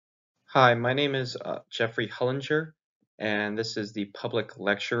Hi, my name is Jeffrey Hullinger, and this is the public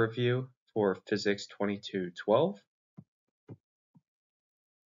lecture review for Physics 2212.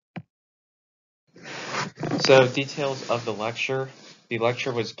 So, details of the lecture. The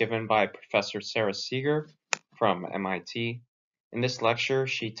lecture was given by Professor Sarah Seeger from MIT. In this lecture,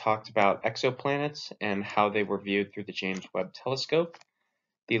 she talked about exoplanets and how they were viewed through the James Webb Telescope.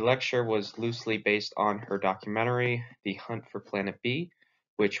 The lecture was loosely based on her documentary, The Hunt for Planet B,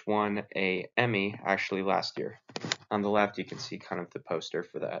 which won an Emmy actually last year. On the left, you can see kind of the poster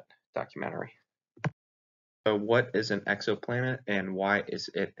for that documentary. So what is an exoplanet and why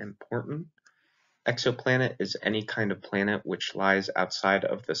is it important? Exoplanet is any kind of planet which lies outside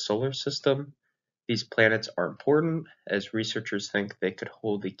of the solar system. These planets are important as researchers think they could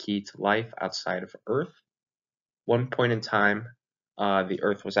hold the key to life outside of Earth. One point in time, the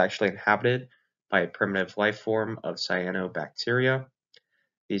Earth was actually inhabited by a primitive life form of cyanobacteria.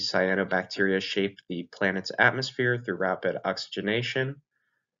 These cyanobacteria shaped the planet's atmosphere through rapid oxygenation.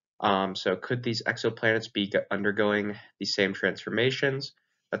 So could these exoplanets be undergoing the same transformations?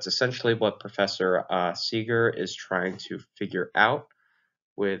 That's essentially what Professor Seeger is trying to figure out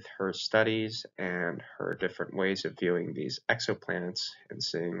with her studies and her different ways of viewing these exoplanets and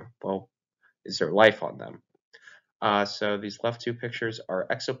seeing, well, is there life on them? So these left two pictures are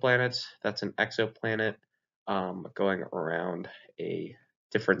exoplanets. That's an exoplanet going around a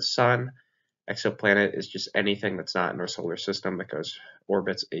different sun. Exoplanet is just anything that's not in our solar system that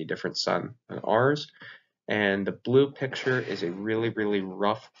orbits a different sun than ours. And the blue picture is a really, really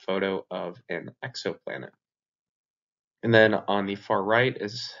rough photo of an exoplanet. And then on the far right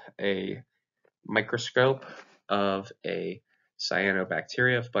is a microscope of a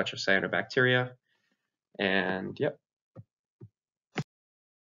cyanobacteria, a bunch of cyanobacteria. And yep.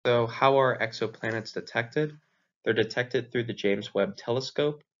 So how are exoplanets detected? They're detected through the James Webb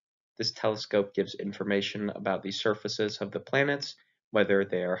Telescope. This telescope gives information about the surfaces of the planets, whether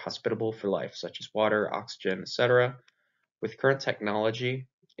they are hospitable for life, such as water, oxygen, etc. With current technology,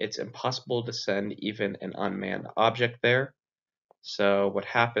 it's impossible to send even an unmanned object there. So what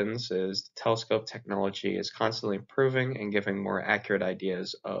happens is the telescope technology is constantly improving and giving more accurate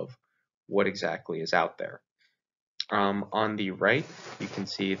ideas of what exactly is out there. On the right, you can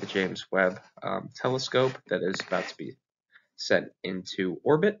see the James Webb telescope that is about to be sent into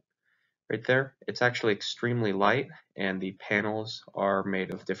orbit. Right there, it's actually extremely light, and the panels are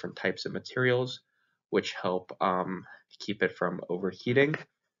made of different types of materials, which help keep it from overheating.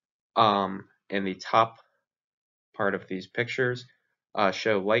 And the top part of these pictures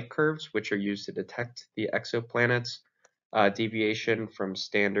show light curves, which are used to detect the exoplanets. Deviation from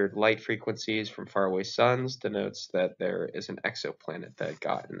standard light frequencies from faraway suns denotes that there is an exoplanet that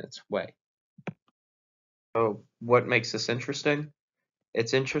got in its way. So, what makes this interesting?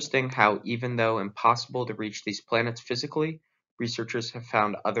 It's interesting how, even though impossible to reach these planets physically, researchers have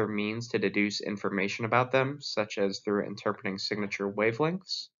found other means to deduce information about them, such as through interpreting signature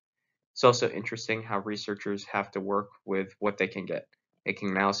wavelengths. It's also interesting how researchers have to work with what they can get,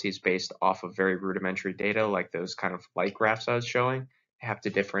 making analyses based off of very rudimentary data like those kind of light graphs I was showing. They have to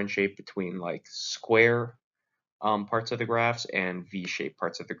differentiate between like square parts of the graphs and V-shaped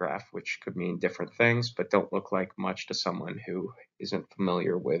parts of the graph, which could mean different things, but don't look like much to someone who isn't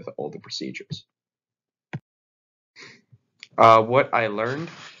familiar with all the procedures. What I learned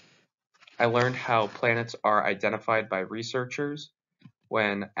how planets are identified by researchers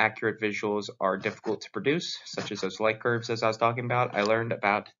when accurate visuals are difficult to produce, such as those light curves as I was talking about. I learned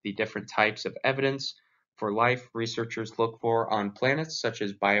about the different types of evidence for life researchers look for on planets, such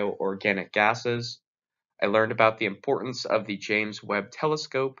as bioorganic gases. I learned about the importance of the James Webb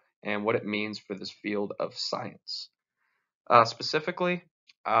Telescope and what it means for this field of science. Specifically,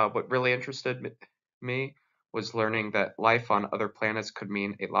 what really interested me was learning that life on other planets could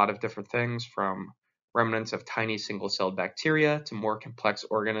mean a lot of different things, from remnants of tiny single-celled bacteria to more complex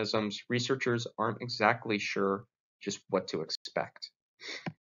organisms. Researchers aren't exactly sure just what to expect.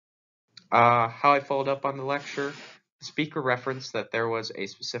 How I followed up on the lecture. The speaker referenced that there was a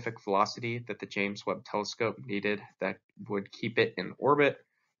specific velocity that the James Webb Telescope needed that would keep it in orbit.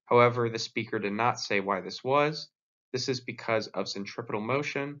 However, the speaker did not say why this was. This is because of centripetal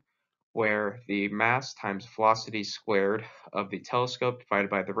motion, where the mass times velocity squared of the telescope divided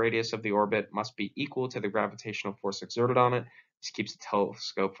by the radius of the orbit must be equal to the gravitational force exerted on it. This keeps the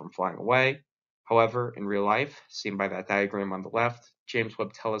telescope from flying away. However, in real life, seen by that diagram on the left, James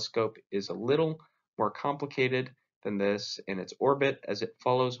Webb Telescope is a little more complicated than this in its orbit, as it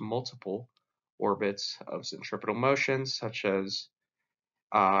follows multiple orbits of centripetal motion, such as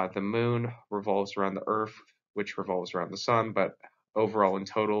the moon revolves around the Earth, which revolves around the sun, but overall in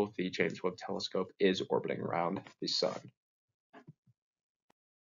total, the James Webb Telescope is orbiting around the Sun.